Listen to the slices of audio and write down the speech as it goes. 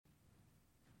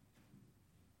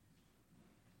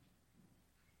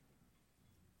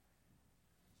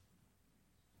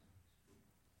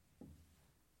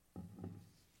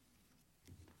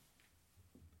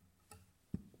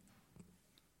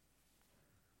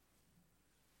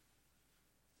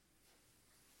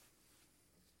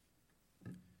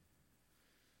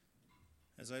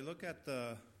As I look at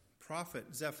the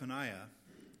prophet Zephaniah,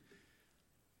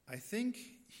 I think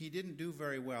he didn't do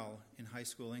very well in high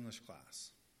school English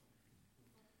class.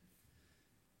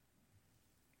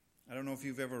 I don't know if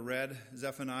you've ever read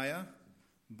Zephaniah,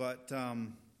 but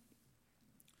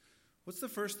what's the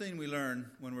first thing we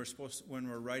learn when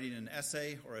we're writing an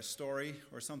essay or a story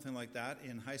or something like that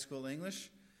in high school English?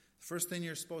 The first thing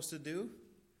you're supposed to do?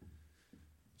 Do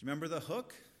you remember the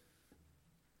hook?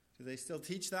 Do they still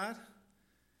teach that?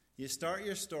 You start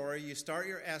your story, you start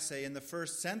your essay in the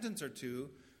first sentence or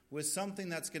two with something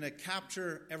that's going to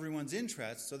capture everyone's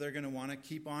interest, so they're going to want to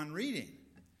keep on reading.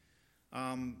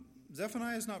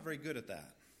 Zephaniah is not very good at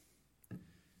that. In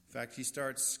fact, he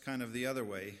starts kind of the other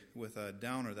way with a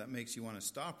downer that makes you want to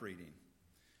stop reading.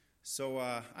 So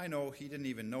I know he didn't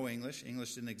even know English.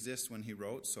 English didn't exist when he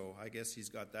wrote, so I guess he's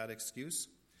got that excuse.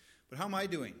 But how am I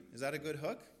doing? Is that a good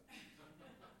hook?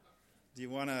 Do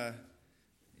you want to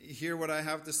hear what I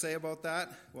have to say about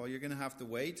that? Well, you're going to have to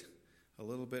wait a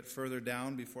little bit further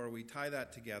down before we tie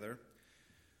that together.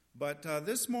 But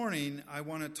this morning, I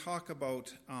want to talk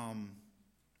about, I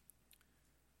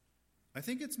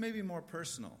think it's maybe more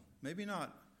personal. Maybe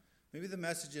not. Maybe the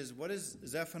message is, what is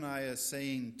Zephaniah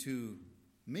saying to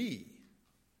me?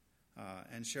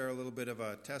 And share a little bit of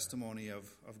a testimony of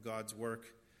God's work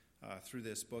through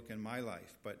this book in my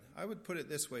life. But I would put it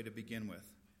this way to begin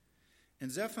with. In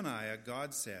Zephaniah,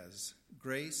 God says,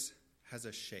 grace has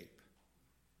a shape.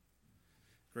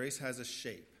 Grace has a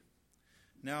shape.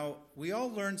 Now, we all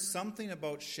learned something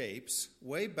about shapes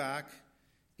way back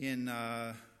in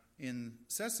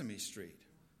Sesame Street.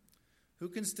 Who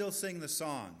can still sing the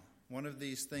song, "One of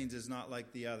these things is not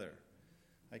like the other"?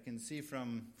 I can see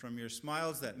from your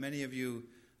smiles that many of you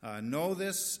know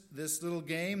this little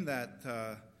game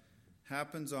that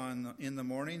happens in the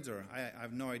mornings, or I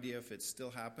have no idea if it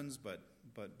still happens, but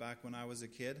back when I was a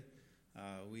kid,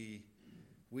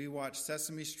 we watched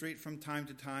Sesame Street from time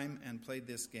to time and played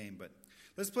this game. But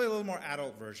let's play a little more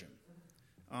adult version.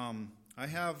 I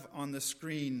have on the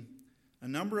screen a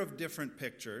number of different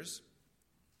pictures,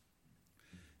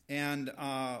 and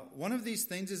one of these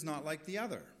things is not like the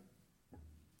other.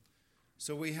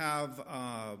 So we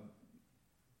have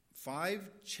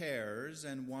 5 chairs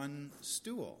and 1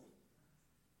 stool.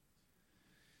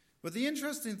 But the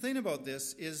interesting thing about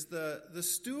this is the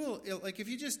stool, like if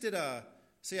you just did a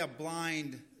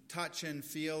blind touch and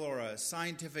feel or a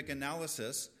scientific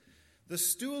analysis, the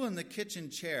stool and the kitchen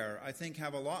chair, I think,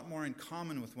 have a lot more in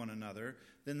common with one another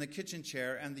than the kitchen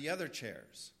chair and the other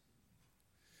chairs.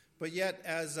 But yet,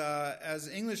 as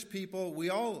English people,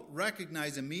 we all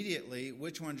recognize immediately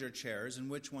which ones are chairs and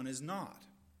which one is not.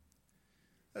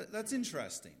 That's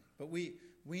interesting. But we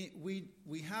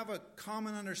have a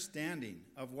common understanding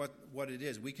of what it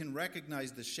is. We can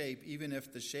recognize the shape, even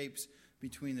if the shapes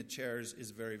between the chairs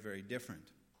is very, very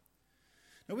different.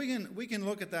 Now, we can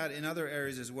look at that in other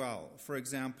areas as well. For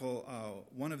example,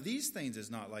 one of these things is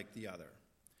not like the other.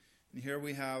 And here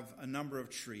we have a number of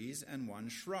trees and 1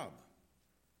 shrub.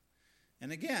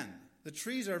 And again, the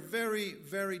trees are very,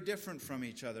 very different from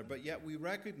each other, but yet we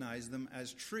recognize them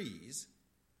as trees.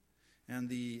 And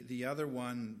the other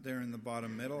one there in the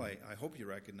bottom middle, I hope you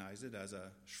recognize it as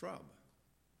a shrub,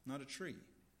 not a tree.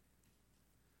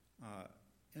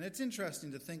 And it's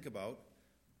interesting to think about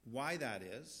why that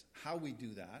is, how we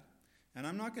do that. And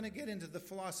I'm not going to get into the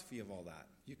philosophy of all that.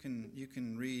 You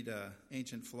can read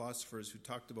ancient philosophers who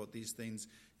talked about these things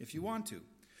if you want to.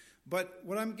 But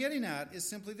what I'm getting at is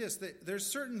simply this, that there's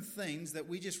certain things that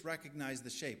we just recognize the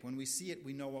shape. When we see it,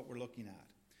 we know what we're looking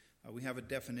at. We have a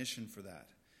definition for that.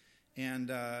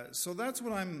 And so that's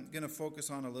what I'm going to focus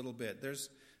on a little bit.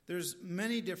 There's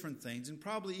many different things, and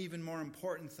probably even more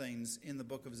important things in the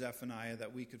book of Zephaniah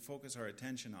that we could focus our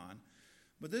attention on.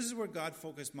 But this is where God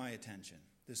focused my attention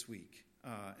this week.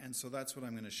 And so that's what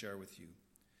I'm going to share with you.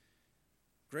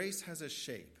 Grace has a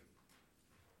shape.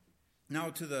 Now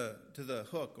to the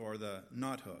hook or the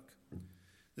not hook.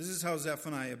 This is how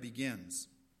Zephaniah begins.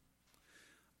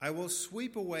 I will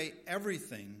sweep away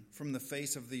everything from the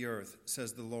face of the earth,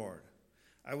 says the Lord.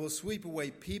 I will sweep away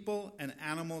people and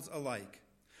animals alike.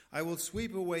 I will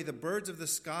sweep away the birds of the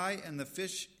sky and the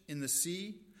fish in the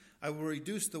sea. I will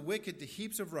reduce the wicked to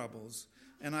heaps of rubble,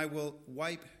 and I will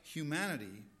wipe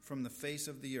humanity from the face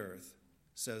of the earth,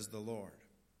 says the Lord.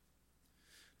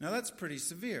 Now that's pretty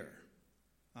severe.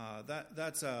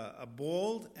 That's a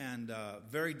bold and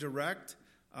very direct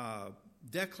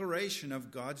declaration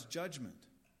of God's judgment.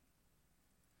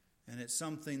 And it's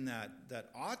something that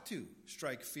ought to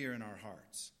strike fear in our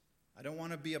hearts. I don't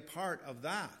want to be a part of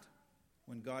that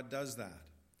when God does that.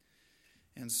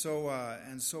 And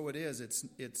so it is.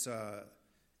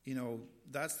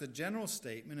 that's the general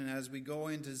statement. And as we go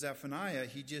into Zephaniah,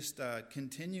 he just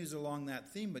continues along that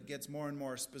theme, but gets more and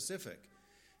more specific.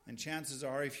 And chances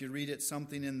are, if you read it,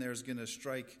 something in there is going to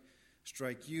strike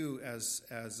you as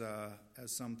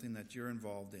something that you're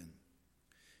involved in.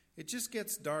 It just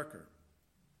gets darker.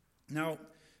 Now,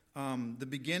 the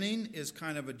beginning is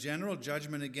kind of a general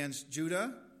judgment against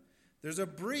Judah. There's a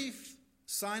brief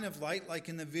sign of light, like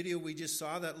in the video we just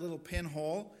saw, that little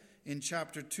pinhole in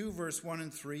chapter 2, verse 1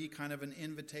 and 3, kind of an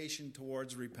invitation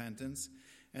towards repentance.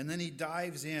 And then he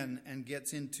dives in and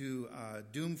gets into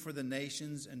doom for the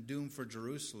nations and doom for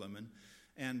Jerusalem.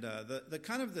 And the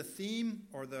kind of the theme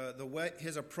or the way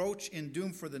his approach in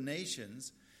doom for the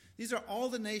nations, these are all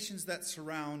the nations that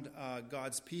surround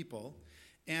God's people.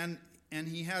 And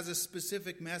he has a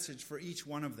specific message for each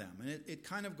one of them. And it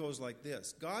kind of goes like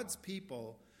this. God's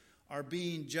people are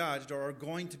being judged or are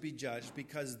going to be judged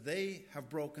because they have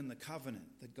broken the covenant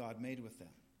that God made with them.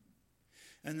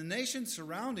 And the nations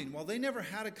surrounding, well, they never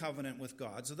had a covenant with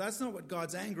God, so that's not what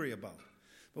God's angry about.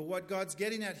 But what God's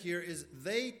getting at here is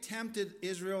they tempted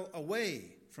Israel away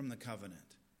from the covenant.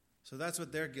 So that's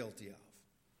what they're guilty of.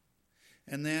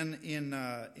 And then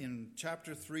in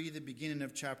chapter 3, the beginning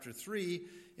of chapter 3,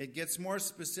 it gets more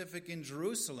specific in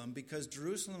Jerusalem, because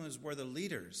Jerusalem is where the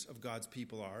leaders of God's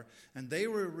people are, and they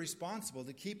were responsible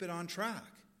to keep it on track,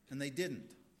 and they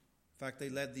didn't. In fact, they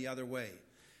led the other way.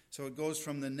 So it goes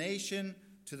from the nation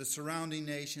to the surrounding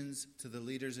nations to the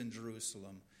leaders in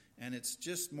Jerusalem, and it's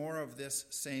just more of this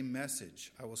same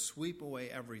message. I will sweep away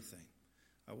everything.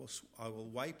 I will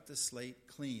wipe the slate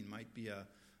clean. Might be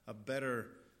a better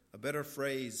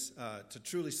phrase to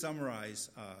truly summarize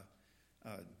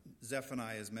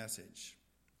Zephaniah's message.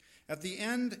 At the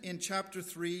end, in chapter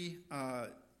 3,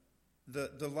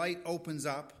 the light opens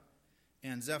up,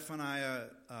 and Zephaniah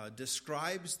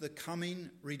describes the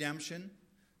coming redemption,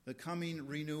 the coming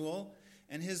renewal.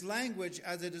 And his language,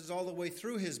 as it is all the way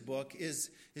through his book, is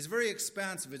very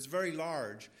expansive. It's very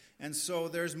large. And so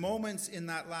there's moments in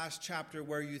that last chapter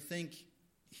where you think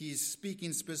he's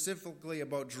speaking specifically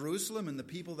about Jerusalem and the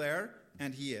people there,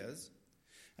 and he is.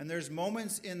 And there's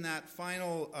moments in that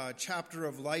final chapter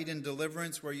of light and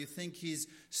deliverance where you think he's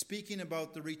speaking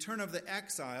about the return of the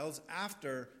exiles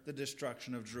after the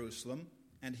destruction of Jerusalem,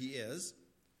 and he is.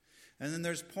 And then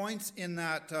there's points in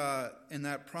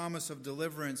that promise of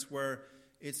deliverance where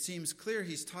it seems clear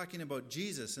he's talking about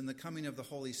Jesus and the coming of the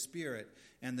Holy Spirit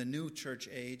and the new church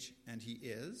age, and he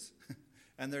is.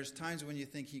 And there's times when you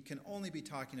think he can only be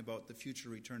talking about the future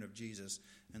return of Jesus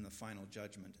and the final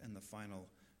judgment and the final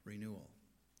renewal.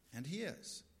 And he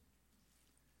is.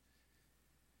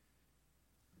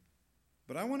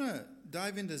 But I want to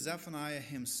dive into Zephaniah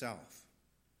himself.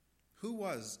 Who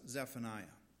was Zephaniah?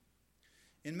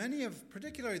 In many of,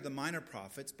 particularly the minor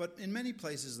prophets, but in many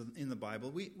places in the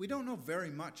Bible, we don't know very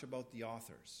much about the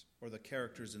authors or the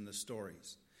characters in the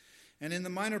stories. And in the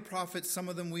minor prophets, some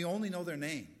of them we only know their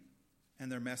name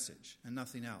and their message and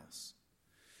nothing else.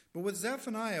 But with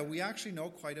Zephaniah, we actually know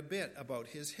quite a bit about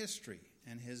his history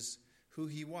and who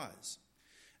he was.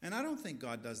 And I don't think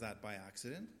God does that by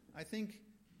accident. I think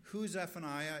who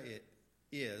Zephaniah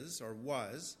is or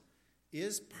was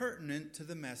is pertinent to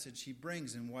the message he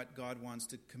brings and what God wants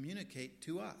to communicate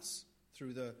to us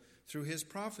through his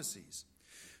prophecies.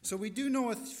 So we do know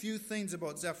a few things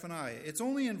about Zephaniah. It's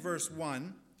only in verse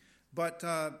 1, but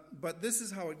this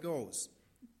is how it goes.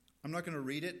 I'm not going to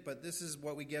read it, but this is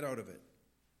what we get out of it.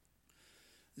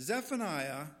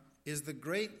 Zephaniah is the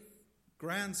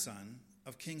great-grandson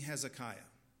of King Hezekiah.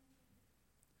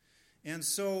 And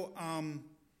so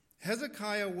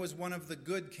Hezekiah was one of the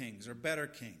good kings or better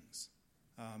kings.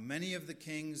 Many of the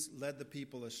kings led the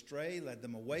people astray, led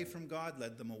them away from God,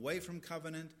 led them away from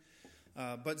covenant.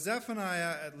 But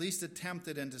Zephaniah at least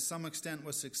attempted and to some extent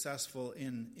was successful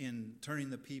in turning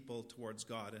the people towards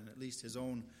God. And at least his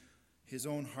own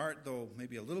heart, though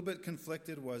maybe a little bit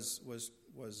conflicted, was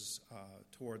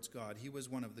towards God. He was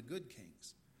one of the good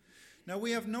kings. Now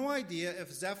we have no idea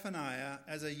if Zephaniah,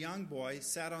 as a young boy,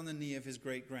 sat on the knee of his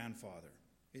great-grandfather.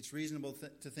 It's reasonable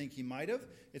to think he might have.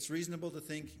 It's reasonable to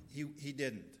think he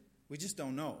didn't. We just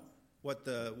don't know what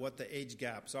the age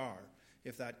gaps are,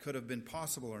 if that could have been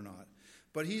possible or not.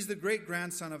 But he's the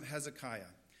great-grandson of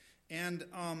Hezekiah. And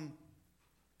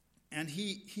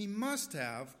he must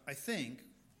have, I think,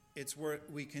 it's where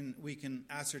we can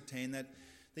ascertain that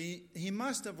he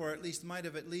must have, or at least might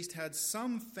have at least had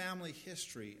some family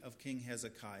history of King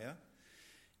Hezekiah.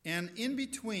 And in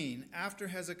between, after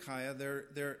Hezekiah,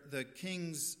 the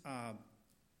kings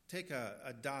take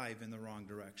a dive in the wrong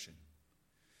direction.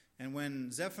 And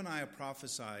when Zephaniah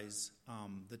prophesies,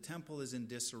 the temple is in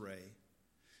disarray.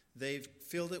 They've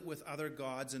filled it with other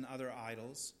gods and other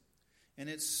idols. And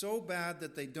it's so bad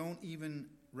that they don't even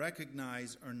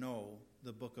recognize or know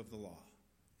the book of the law.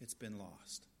 It's been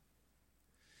lost.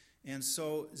 And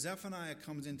so Zephaniah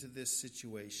comes into this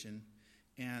situation,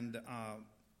 and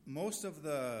most of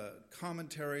the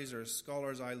commentaries or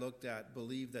scholars I looked at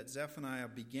believe that Zephaniah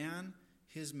began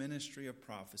his ministry of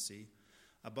prophecy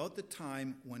about the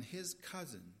time when his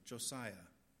cousin, Josiah,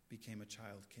 became a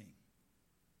child king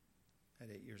at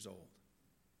 8 years old.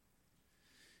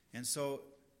 And so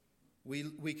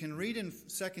we can read in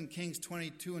 2 Kings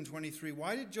 22 and 23,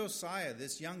 why did Josiah,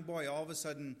 this young boy, all of a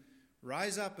sudden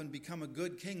rise up and become a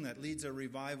good king that leads a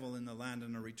revival in the land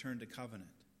and a return to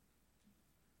covenant?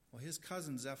 Well, his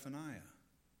cousin Zephaniah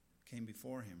came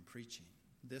before him preaching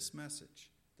this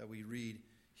message that we read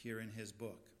here in his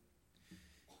book.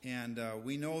 And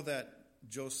we know that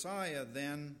Josiah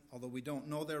then, although we don't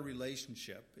know their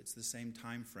relationship, it's the same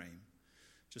time frame,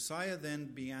 Josiah then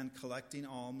began collecting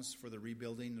alms for the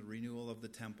rebuilding, the renewal of the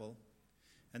temple.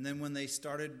 And then when they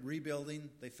started rebuilding,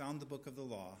 they found the book of the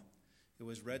law. It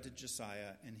was read to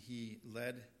Josiah, and he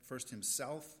led first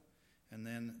himself and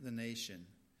then the nation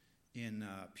in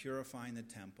purifying the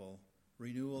temple,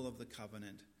 renewal of the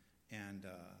covenant, and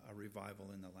a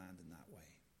revival in the land in that way.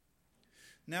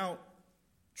 Now,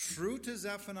 true to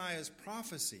Zephaniah's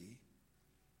prophecy,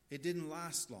 it didn't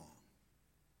last long.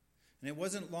 And it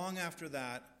wasn't long after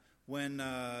that when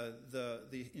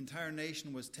the entire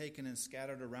nation was taken and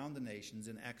scattered around the nations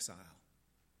in exile.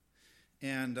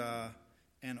 And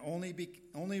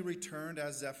only returned,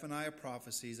 as Zephaniah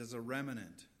prophesies, as a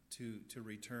remnant to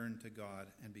return to God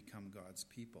and become God's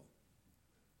people.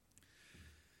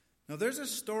 Now, there's a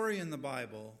story in the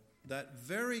Bible that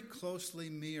very closely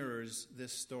mirrors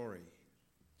this story.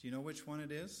 Do you know which one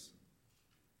it is?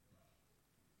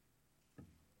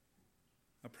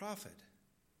 A prophet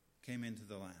came into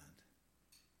the land.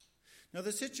 Now,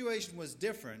 the situation was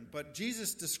different, but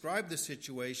Jesus described the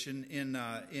situation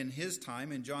in his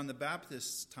time, in John the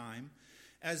Baptist's time,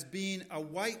 as being a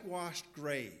whitewashed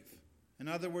grave. In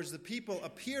other words, the people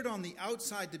appeared on the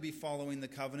outside to be following the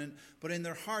covenant, but in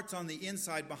their hearts on the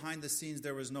inside, behind the scenes,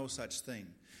 there was no such thing.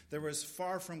 They were as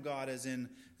far from God as in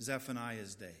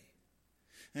Zephaniah's day.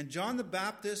 And John the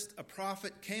Baptist, a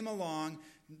prophet, came along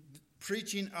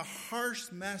preaching a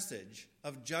harsh message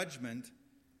of judgment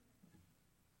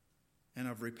and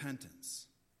of repentance.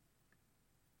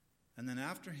 And then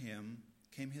after him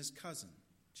came his cousin,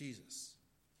 Jesus.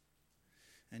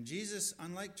 And Jesus,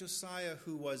 unlike Josiah,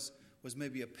 who was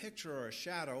maybe a picture or a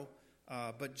shadow,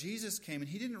 but Jesus came and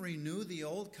he didn't renew the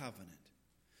old covenant,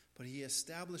 but he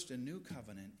established a new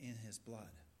covenant in his blood.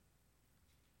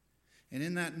 And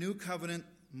in that new covenant,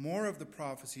 more of the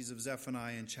prophecies of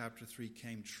Zephaniah in chapter 3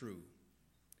 came true.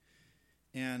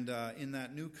 And in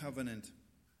that new covenant,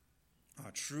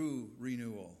 true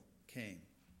renewal came.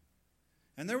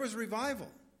 And there was revival.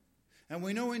 And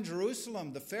we know in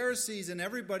Jerusalem, the Pharisees and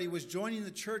everybody was joining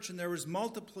the church, and there was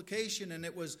multiplication, and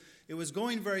it was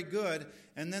going very good.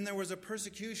 And then there was a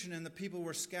persecution, and the people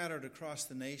were scattered across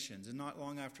the nations. And not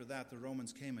long after that, the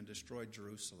Romans came and destroyed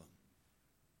Jerusalem.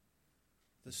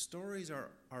 The stories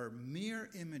are mere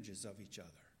images of each other.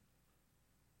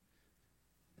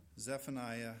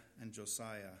 Zephaniah and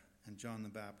Josiah and John the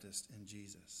Baptist and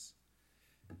Jesus.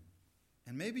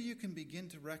 And maybe you can begin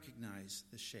to recognize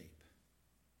the shape.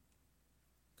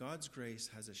 God's grace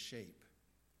has a shape.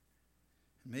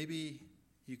 And maybe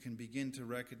you can begin to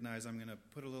recognize, I'm going to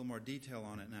put a little more detail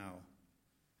on it now.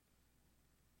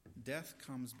 Death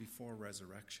comes before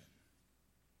resurrection.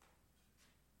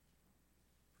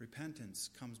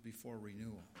 Repentance comes before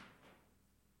renewal.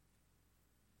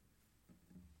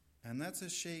 And that's a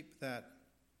shape that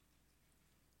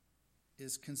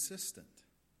is consistent.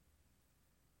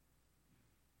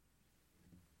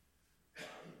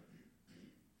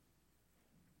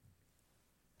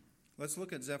 Let's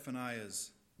look at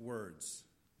Zephaniah's words.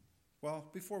 Well,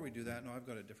 before we do that, no, I've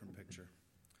got a different picture.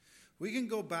 We can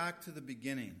go back to the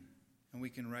beginning and we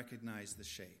can recognize the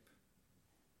shape.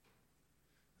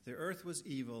 The earth was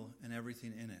evil and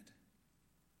everything in it.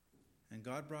 And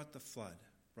God brought the flood,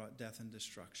 brought death and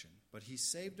destruction. But he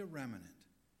saved a remnant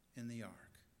in the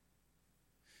ark.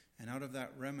 And out of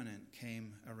that remnant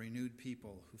came a renewed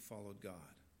people who followed God.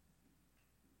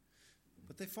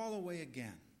 But they fall away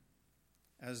again,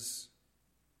 as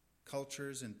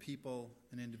cultures and people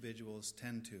and individuals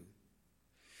tend to.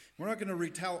 We're not going to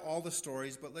retell all the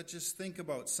stories, but let's just think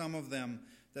about some of them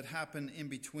that happen in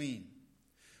between.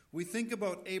 We think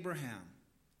about Abraham.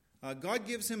 God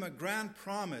gives him a grand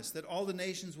promise that all the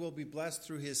nations will be blessed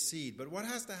through his seed. But what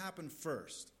has to happen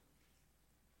first?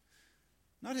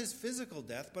 Not his physical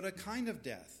death, but a kind of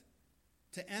death.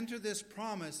 To enter this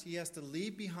promise, he has to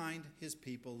leave behind his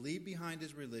people, leave behind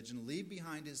his religion, leave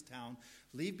behind his town,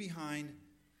 leave behind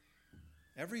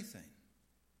everything,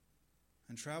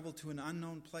 and travel to an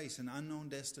unknown place, an unknown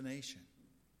destination.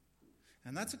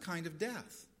 And that's a kind of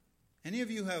death. Any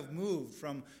of you have moved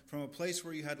from a place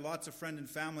where you had lots of friends and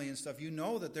family and stuff, you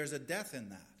know that there's a death in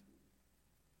that.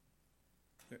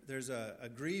 There's a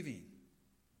grieving.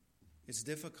 It's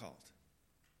difficult.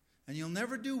 And you'll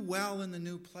never do well in the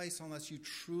new place unless you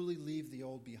truly leave the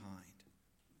old behind,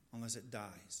 unless it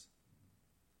dies.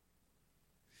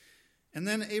 And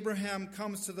then Abraham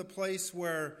comes to the place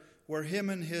where him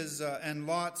and his and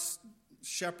Lot's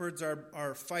shepherds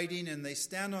are fighting, and they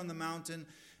stand on the mountain,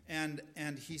 and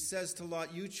he says to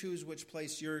Lot, you choose which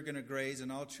place you're going to graze,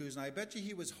 and I'll choose. And I bet you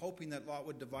he was hoping that Lot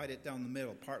would divide it down the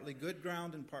middle, partly good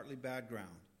ground and partly bad ground.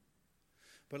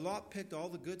 But Lot picked all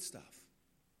the good stuff,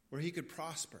 where he could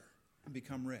prosper and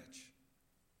become rich.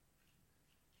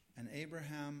 And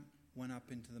Abraham went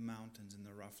up into the mountains in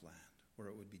the rough land, where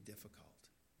it would be difficult.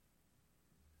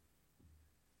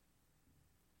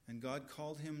 And God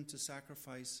called him to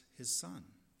sacrifice his son,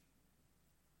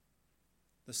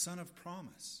 the son of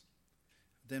promise,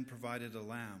 then provided a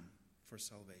lamb for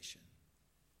salvation.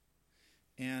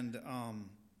 And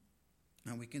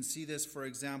we can see this, for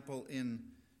example, in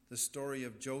the story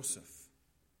of Joseph.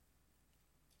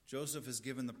 Joseph is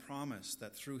given the promise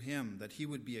that through him, that he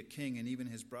would be a king, and even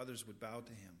his brothers would bow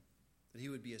to him, that he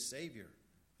would be a savior,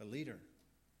 a leader.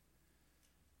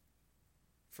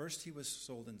 First, he was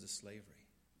sold into slavery.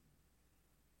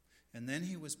 And then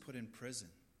he was put in prison.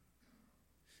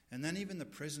 And then even the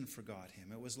prison forgot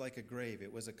him. It was like a grave.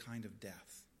 It was a kind of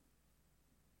death.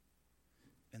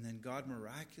 And then God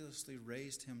miraculously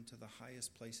raised him to the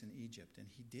highest place in Egypt, and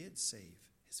he did save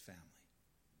his family.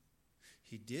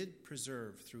 He did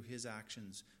preserve through his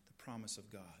actions the promise of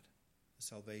God, the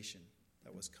salvation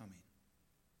that was coming.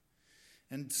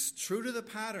 And true to the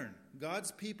pattern,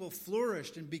 God's people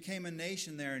flourished and became a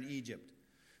nation there in Egypt.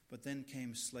 But then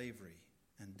came slavery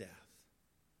and death.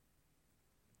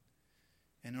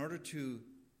 In order to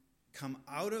come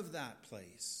out of that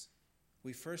place,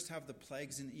 we first have the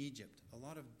plagues in Egypt, a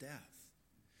lot of death.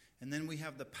 And then we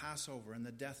have the Passover and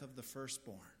the death of the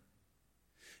firstborn.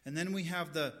 And then we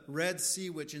have the Red Sea,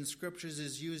 which in scriptures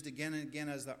is used again and again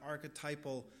as the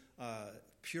archetypal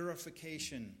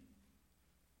purification,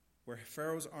 where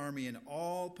Pharaoh's army and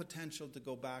all potential to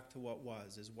go back to what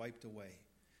was is wiped away.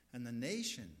 And the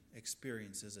nation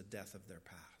experiences a death of their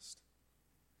past.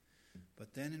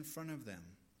 But then in front of them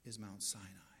is Mount Sinai,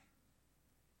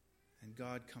 and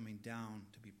God coming down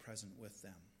to be present with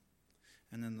them.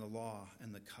 And then the law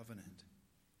and the covenant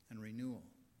and renewal.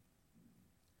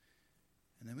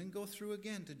 And then we can go through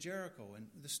again to Jericho, and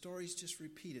the stories just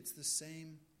repeat. It's the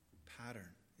same pattern.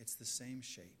 It's the same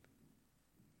shape.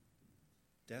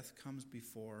 Death comes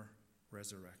before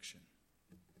resurrection.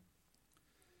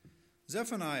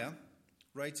 Zephaniah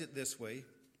writes it this way: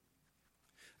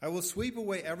 I will sweep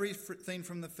away everything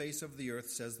from the face of the earth,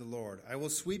 says the Lord. I will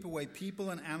sweep away people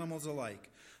and animals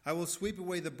alike. I will sweep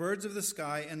away the birds of the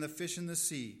sky and the fish in the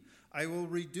sea. I will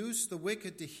reduce the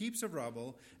wicked to heaps of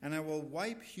rubble, and I will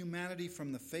wipe humanity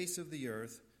from the face of the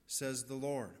earth, says the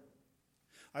Lord.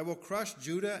 I will crush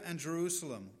Judah and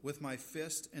Jerusalem with my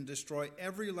fist and destroy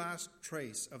every last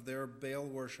trace of their Baal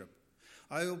worship.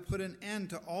 I will put an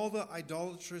end to all the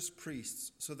idolatrous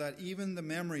priests, so that even the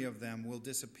memory of them will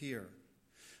disappear.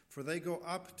 For they go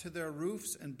up to their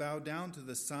roofs and bow down to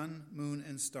the sun, moon,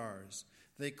 and stars.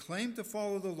 They claim to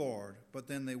follow the Lord, but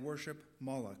then they worship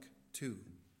Moloch too.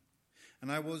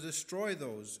 And I will destroy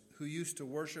those who used to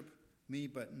worship me,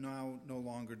 but now no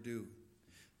longer do.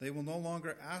 They will no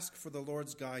longer ask for the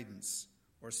Lord's guidance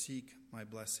or seek my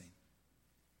blessing.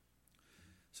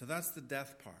 So that's the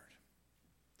death part.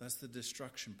 That's the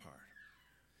destruction part.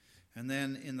 And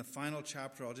then in the final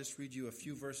chapter, I'll just read you a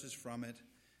few verses from it,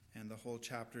 and the whole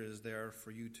chapter is there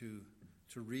for you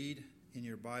to read in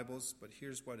your Bibles. But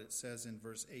here's what it says in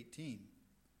verse 18.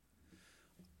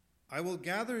 I will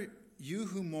gather you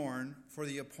who mourn for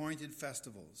the appointed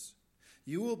festivals.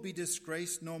 You will be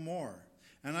disgraced no more,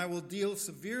 and I will deal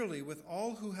severely with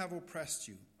all who have oppressed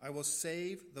you. I will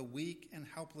save the weak and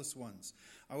helpless ones.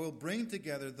 I will bring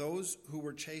together those who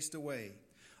were chased away.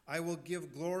 I will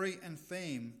give glory and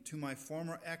fame to my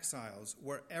former exiles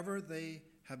wherever they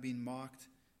have been mocked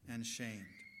and shamed.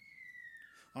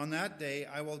 On that day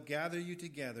I will gather you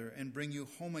together and bring you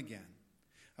home again.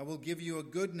 I will give you a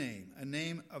good name, a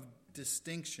name of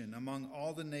distinction among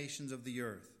all the nations of the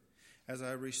earth, as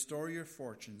I restore your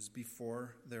fortunes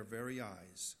before their very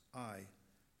eyes. I,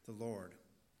 the Lord,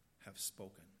 have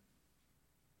spoken.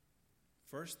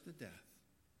 First the death,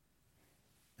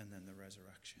 and then the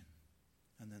resurrection,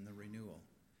 and then the renewal,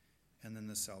 and then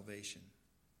the salvation.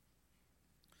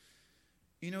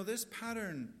 You know, this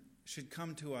pattern should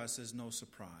come to us as no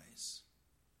surprise.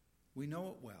 We know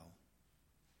it well.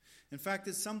 In fact,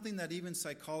 it's something that even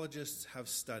psychologists have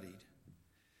studied,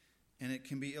 and it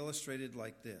can be illustrated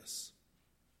like this.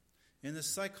 In the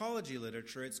psychology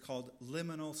literature, it's called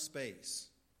liminal space.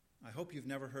 I hope you've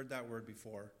never heard that word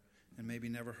before, and maybe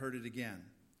never heard it again.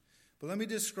 But let me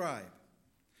describe.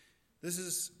 This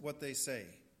is what they say.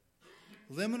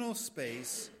 Liminal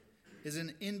space is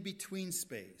an in-between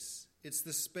space. It's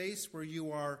the space where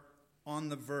you are on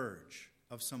the verge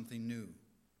of something new.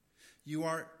 You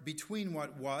are between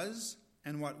what was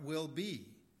and what will be.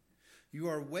 You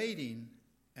are waiting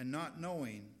and not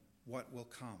knowing what will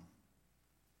come.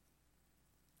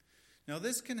 Now,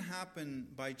 this can happen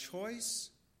by choice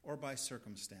or by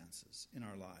circumstances in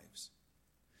our lives.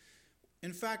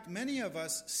 In fact, many of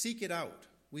us seek it out.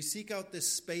 We seek out this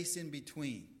space in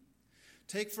between.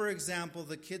 Take, for example,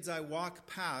 the kids I walk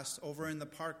past over in the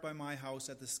park by my house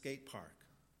at the skate park.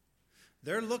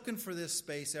 They're looking for this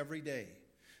space every day.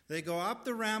 They go up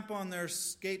the ramp on their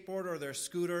skateboard or their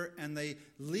scooter, and they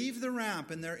leave the ramp,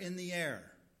 and they're in the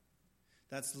air.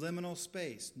 That's liminal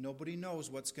space. Nobody knows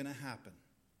what's going to happen.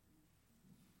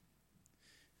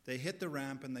 They hit the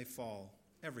ramp, and they fall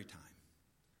every time.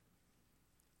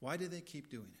 Why do they keep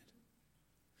doing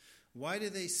it? Why do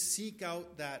they seek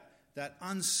out that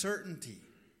uncertainty,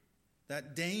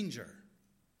 that danger?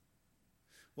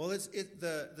 Well,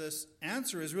 the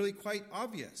answer is really quite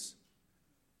obvious.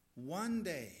 One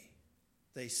day,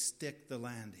 they stick the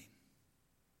landing.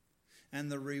 And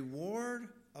the reward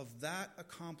of that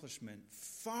accomplishment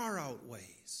far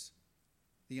outweighs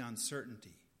the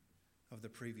uncertainty of the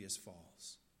previous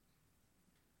falls.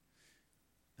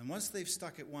 And once they've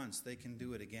stuck it once, they can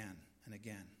do it again and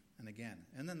again and again.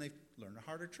 And then they learn a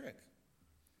harder trick.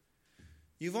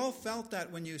 You've all felt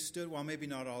that when you stood, well, maybe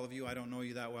not all of you, I don't know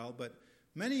you that well, but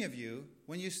many of you,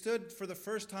 when you stood for the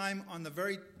first time on the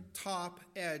very top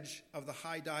edge of the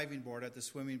high diving board at the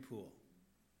swimming pool,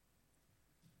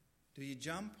 do you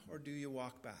jump or do you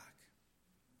walk back?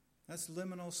 That's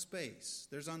liminal space.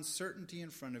 There's uncertainty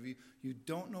in front of you. You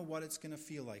don't know what it's going to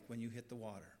feel like when you hit the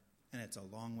water, and it's a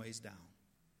long ways down.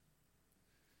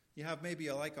 You have maybe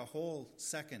like a whole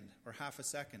second or half a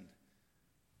second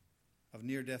of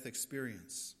near-death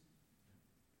experience.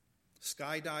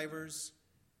 Skydivers,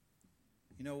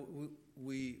 you know,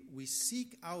 we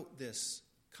seek out this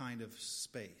kind of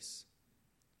space.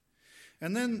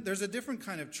 And then there's a different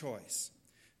kind of choice.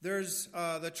 There's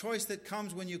the choice that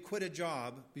comes when you quit a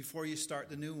job before you start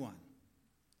the new one.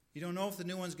 You don't know if the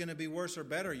new one's going to be worse or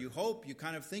better. You hope, you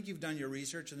kind of think you've done your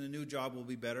research and the new job will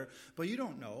be better, but you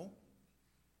don't know.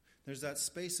 There's that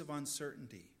space of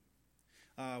uncertainty.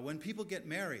 When people get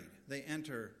married, they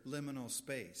enter liminal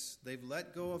space. They've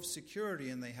let go of security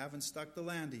and they haven't stuck the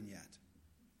landing yet.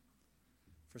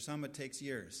 For some, it takes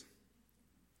years.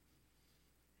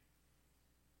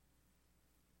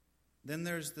 Then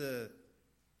there's the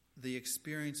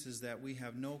experiences that we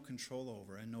have no control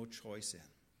over and no choice in.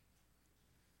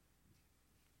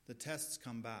 The tests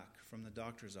come back from the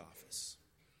doctor's office,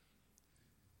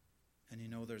 and you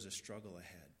know there's a struggle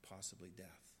ahead, possibly death.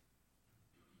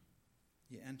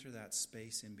 You enter that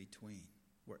space in between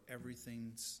where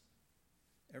everything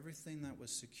that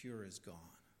was secure is gone,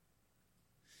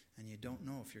 and you don't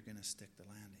know if you're going to stick the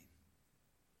landing.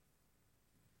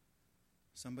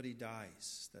 Somebody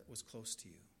dies that was close to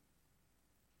you.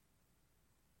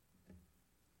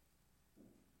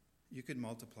 You could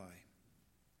multiply.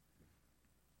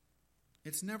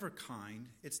 It's never kind.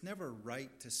 It's never right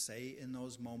to say in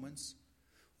those moments,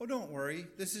 oh, don't worry,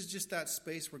 this is just that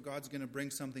space where God's going to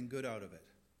bring something good out of it.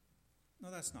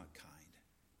 No, that's not kind.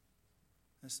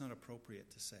 That's not appropriate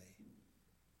to say.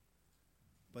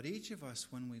 But each of us,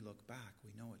 when we look back,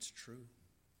 we know it's true.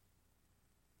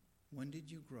 When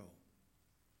did you grow?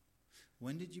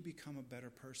 When did you become a better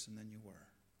person than you were?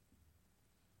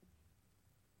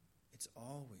 It's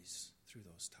always through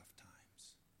those tough times.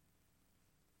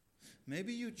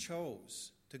 Maybe you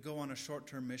chose to go on a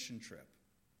short-term mission trip,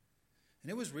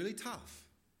 and it was really tough.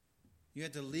 You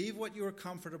had to leave what you were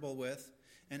comfortable with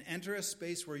and enter a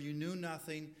space where you knew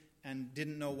nothing and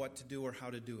didn't know what to do or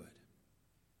how to do it.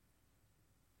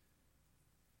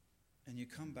 And you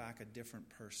come back a different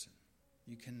person.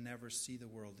 You can never see the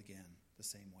world again the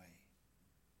same way.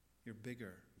 You're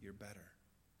bigger, you're better.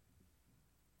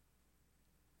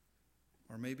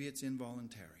 Or maybe it's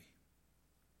involuntary,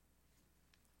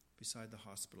 beside the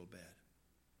hospital bed.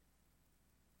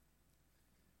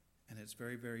 And it's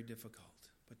very, very difficult.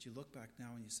 But you look back now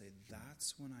and you say,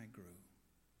 that's when I grew.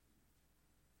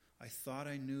 I thought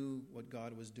I knew what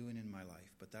God was doing in my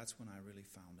life, but that's when I really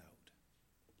found out.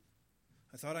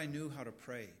 I thought I knew how to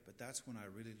pray, but that's when I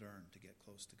really learned to get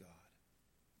close to God.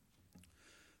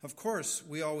 Of course,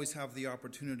 we always have the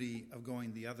opportunity of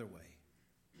going the other way.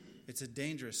 It's a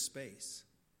dangerous space.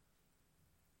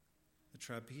 The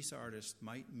trapeze artist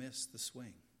might miss the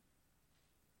swing.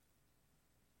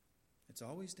 It's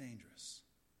always dangerous.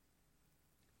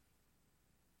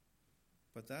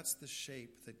 But that's the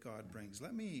shape that God brings.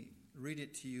 Let me read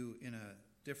it to you in a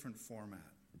different format.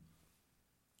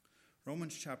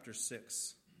 Romans chapter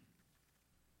 6.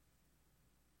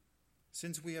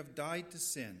 Since we have died to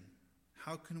sin,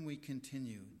 how can we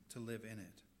continue to live in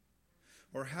it?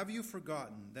 Or have you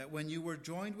forgotten that when you were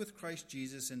joined with Christ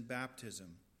Jesus in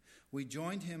baptism, we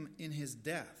joined him in his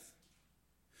death?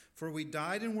 For we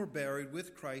died and were buried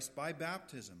with Christ by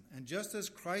baptism, and just as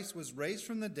Christ was raised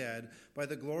from the dead by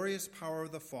the glorious power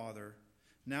of the Father,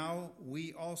 now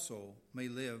we also may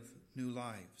live new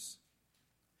lives.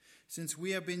 Since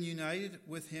we have been united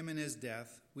with him in his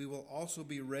death, we will also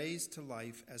be raised to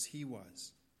life as he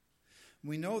was.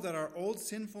 We know that our old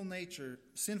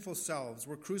sinful selves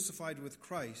were crucified with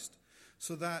Christ,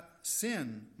 so that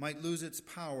sin might lose its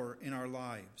power in our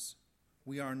lives.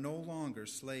 We are no longer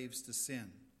slaves to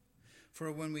sin. For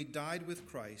when we died with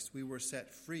Christ, we were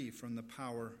set free from the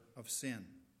power of sin.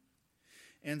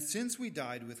 And since we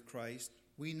died with Christ,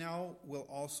 we now will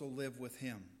also live with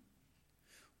him.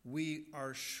 We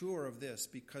are sure of this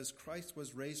because Christ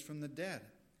was raised from the dead,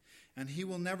 and he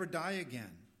will never die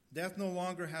again. Death no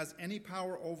longer has any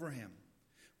power over him.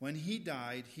 When he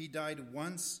died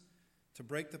once to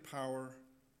break the power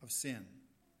of sin.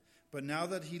 But now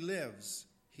that he lives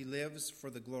for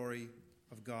the glory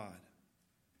of God.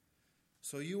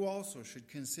 So you also should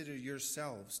consider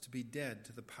yourselves to be dead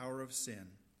to the power of sin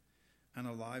and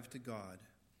alive to God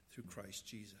through Christ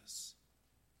Jesus.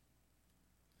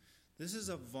 This is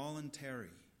a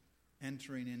voluntary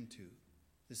entering into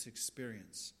this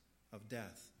experience of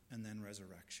death and then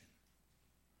resurrection.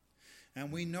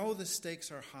 And we know the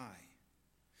stakes are high,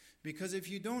 because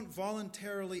if you don't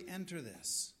voluntarily enter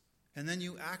this and then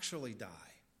you actually die,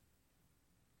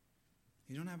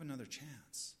 you don't have another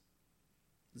chance.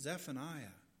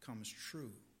 Zephaniah comes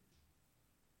true,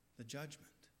 the judgment.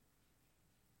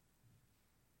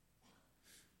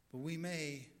 But we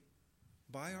may,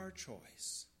 by our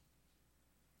choice,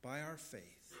 by our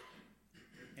faith,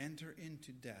 enter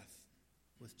into death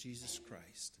with Jesus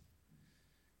Christ.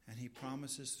 And he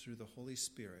promises through the Holy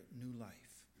Spirit new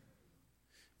life.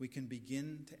 We can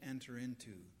begin to enter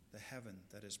into the heaven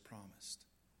that is promised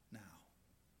now.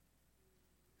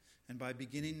 And by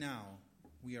beginning now,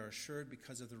 we are assured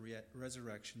because of the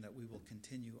resurrection that we will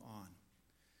continue on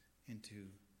into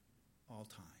all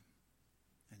time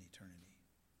and eternity.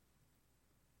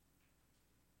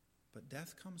 But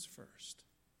death comes first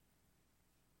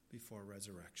before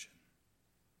resurrection.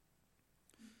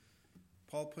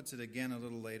 Paul puts it again a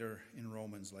little later in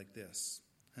Romans like this.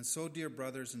 And so, dear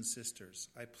brothers and sisters,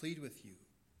 I plead with you,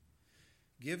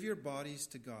 give your bodies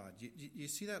to God. You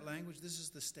see that language? This is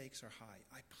the stakes are high.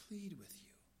 I plead with you.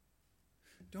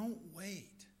 Don't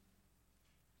wait.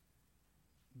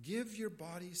 Give your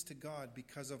bodies to God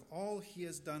because of all he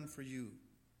has done for you.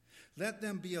 Let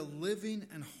them be a living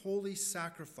and holy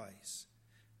sacrifice,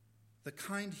 the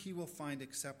kind he will find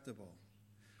acceptable.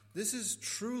 This is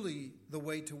truly the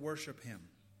way to worship him.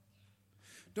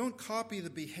 Don't copy the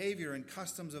behavior and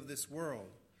customs of this world,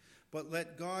 but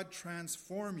let God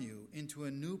transform you into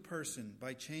a new person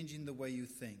by changing the way you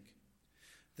think.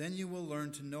 Then you will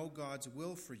learn to know God's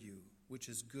will for you, which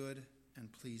is good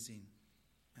and pleasing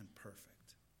and perfect.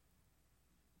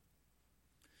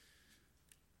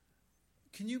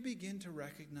 Can you begin to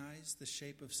recognize the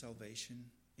shape of salvation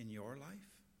in your life?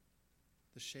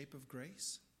 The shape of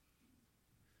grace?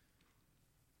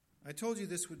 I told you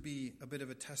this would be a bit of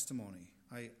a testimony.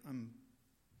 I'm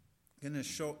going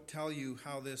to tell you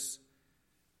how this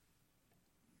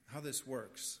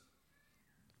works,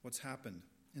 what's happened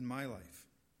in my life.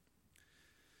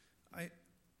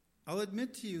 I'll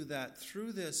admit to you that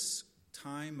through this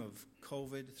time of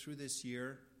COVID, through this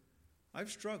year,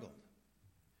 I've struggled.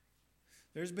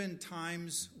 There's been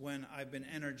times when I've been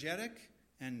energetic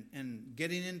and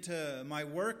getting into my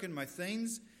work and my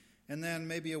things, and then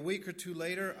maybe a week or two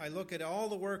later, I look at all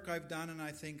the work I've done and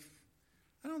I think,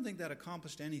 I don't think that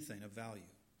accomplished anything of value.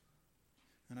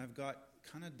 And I've got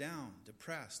kind of down,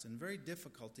 depressed, and very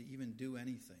difficult to even do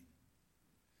anything.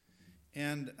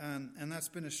 And that's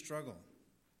been a struggle.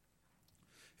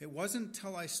 It wasn't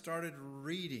until I started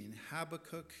reading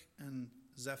Habakkuk and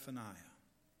Zephaniah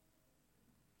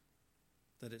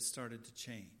that it started to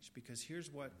change. Because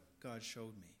here's what God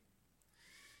showed me.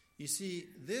 You see,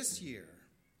 this year,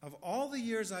 of all the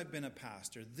years I've been a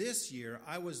pastor, this year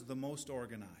I was the most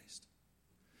organized.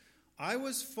 I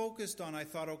was focused on, I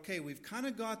thought, okay, we've kind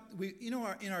of got, in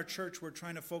our church we're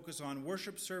trying to focus on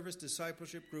worship service,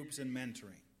 discipleship groups, and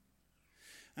mentoring.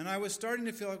 And I was starting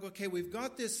to feel like, okay, we've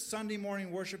got this Sunday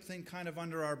morning worship thing kind of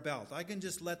under our belt. I can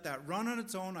just let that run on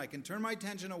its own. I can turn my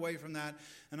attention away from that,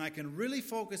 and I can really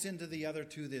focus into the other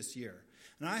two this year.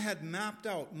 And I had mapped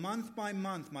out month by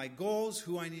month my goals,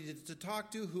 who I needed to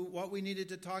talk to, what we needed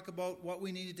to talk about, what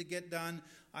we needed to get done.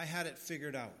 I had it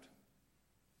figured out.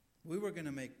 We were going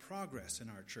to make progress in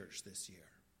our church this year.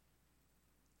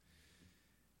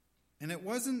 And it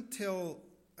wasn't till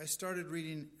I started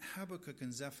reading Habakkuk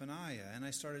and Zephaniah, and I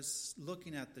started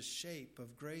looking at the shape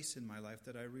of grace in my life,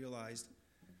 that I realized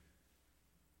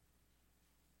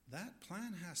that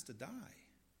plan has to die.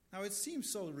 Now, it seems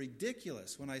so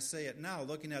ridiculous when I say it now,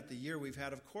 looking at the year we've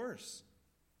had, of course.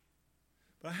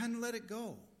 But I hadn't let it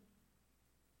go.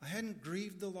 I hadn't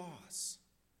grieved the loss.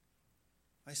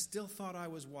 I still thought I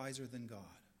was wiser than God.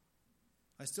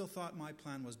 I still thought my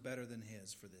plan was better than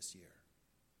his for this year.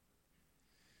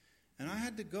 And I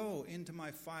had to go into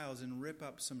my files and rip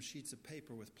up some sheets of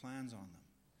paper with plans on them.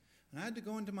 And I had to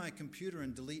go into my computer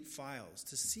and delete files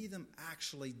to see them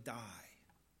actually die.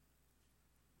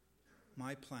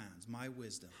 My plans, my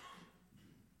wisdom,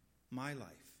 my life,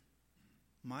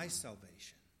 my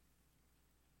salvation,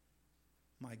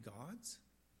 my gods,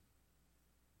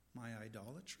 my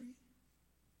idolatry.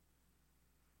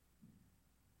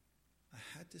 I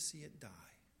had to see it die.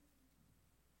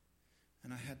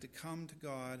 And I had to come to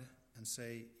God and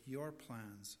say, your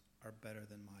plans are better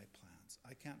than my plans.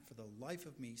 I can't for the life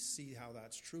of me see how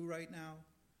that's true right now,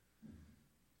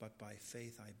 but by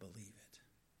faith I believe it.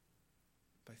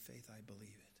 By faith I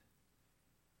believe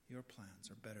it. Your plans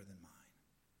are better than mine.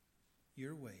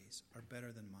 Your ways are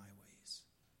better than my ways.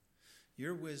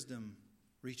 Your wisdom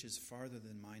reaches farther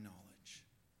than my knowledge.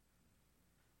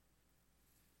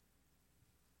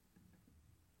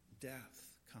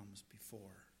 Death comes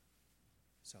before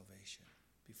salvation,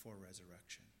 before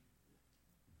resurrection.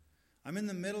 I'm in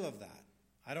the middle of that.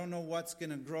 I don't know what's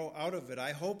going to grow out of it.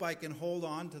 I hope I can hold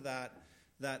on to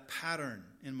that pattern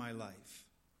in my life.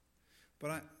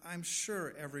 But I'm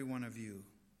sure every one of you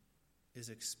is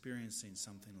experiencing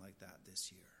something like that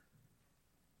this year.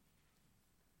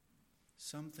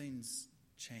 Something's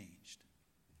changed.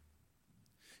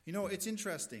 You know, it's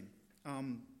interesting.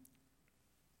 I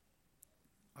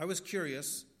was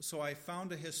curious, so I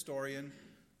found a historian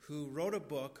who wrote a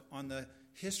book on the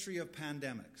history of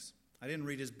pandemics. I didn't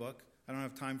read his book. I don't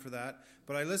have time for that.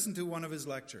 But I listened to one of his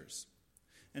lectures.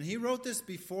 And he wrote this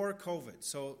before COVID,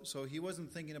 so he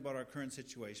wasn't thinking about our current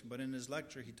situation. But in his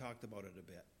lecture, he talked about it a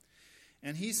bit.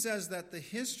 And he says that the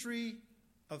history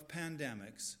of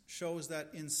pandemics shows that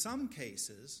in some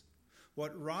cases,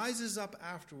 what rises up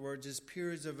afterwards is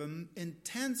periods of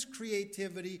intense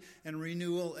creativity and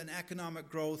renewal and economic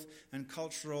growth and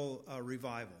cultural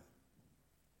revival.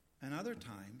 And other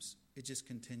times, it just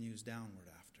continues downward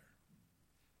after.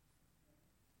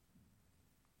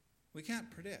 We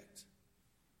can't predict.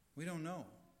 We don't know.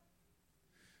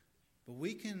 But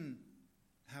we can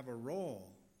have a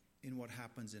role in what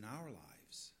happens in our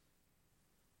lives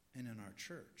and in our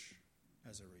church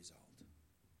as a result,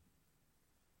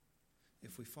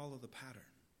 if we follow the pattern.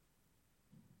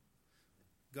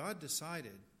 God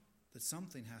decided that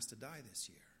something has to die this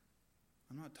year.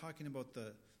 I'm not talking about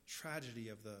the tragedy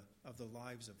of the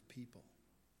lives of people.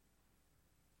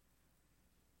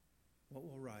 What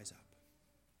will rise up?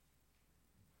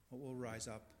 What will rise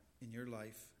up in your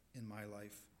life, in my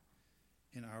life,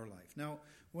 in our life? Now,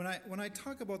 when I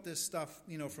talk about this stuff,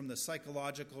 from the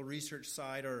psychological research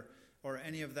side or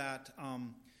any of that,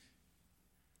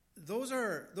 those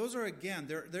are again,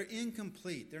 they're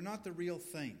incomplete. They're not the real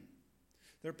thing.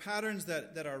 They're patterns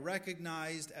that are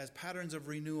recognized as patterns of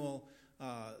renewal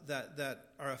that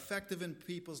are effective in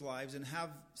people's lives and have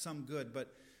some good,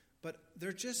 but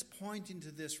they're just pointing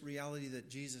to this reality that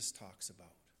Jesus talks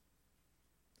about.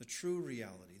 The true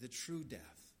reality, the true death.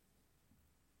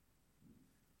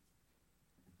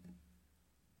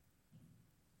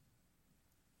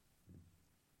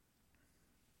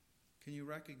 Can you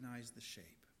recognize the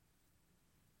shape?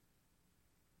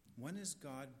 When is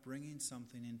God bringing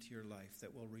something into your life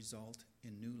that will result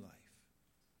in new life?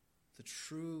 The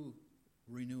true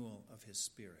renewal of his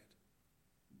Spirit.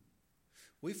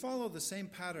 We follow the same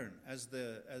pattern as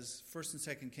 1st and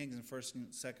 2nd Kings and 1st and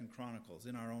 2nd Chronicles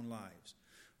in our own lives.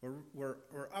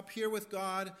 We're up here with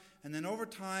God, and then over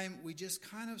time we just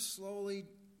kind of slowly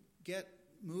get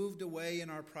moved away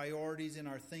in our priorities, in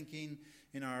our thinking,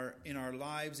 in our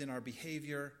lives, in our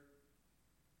behavior.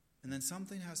 And then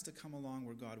something has to come along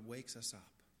where God wakes us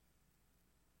up.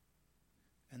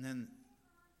 And then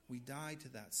we die to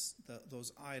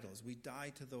those idols. We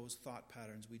die to those thought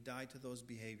patterns. We die to those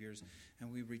behaviors.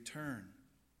 And we return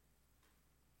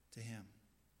to Him.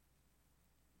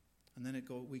 And then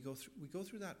we go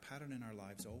through that pattern in our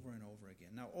lives over and over again.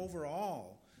 Now,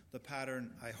 overall, the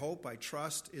pattern, I hope, I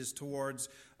trust, is towards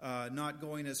not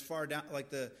going as far down. Like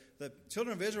the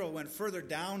children of Israel went further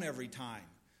down every time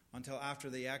until after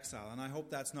the exile. And I hope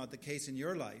that's not the case in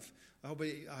your life. I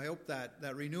hope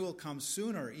that renewal comes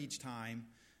sooner each time,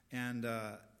 and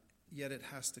yet it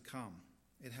has to come.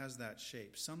 It has that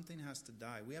shape. Something has to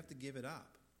die. We have to give it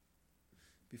up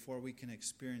before we can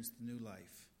experience the new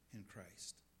life in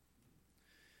Christ.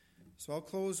 So I'll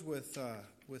close with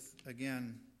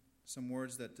again, some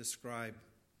words that describe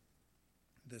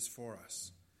this for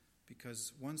us.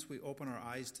 Because once we open our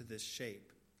eyes to this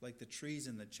shape, like the trees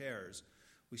and the chairs,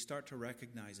 we start to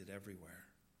recognize it everywhere.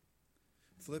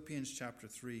 Philippians chapter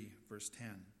 3, verse 10.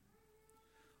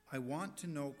 I want to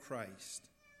know Christ.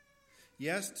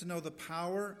 Yes, to know the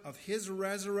power of His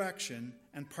resurrection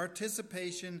and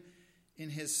participation in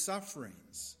His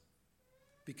sufferings,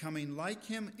 becoming like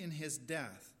Him in His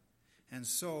death, and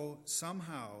so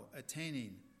somehow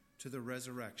attaining to the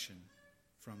resurrection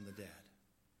from the dead.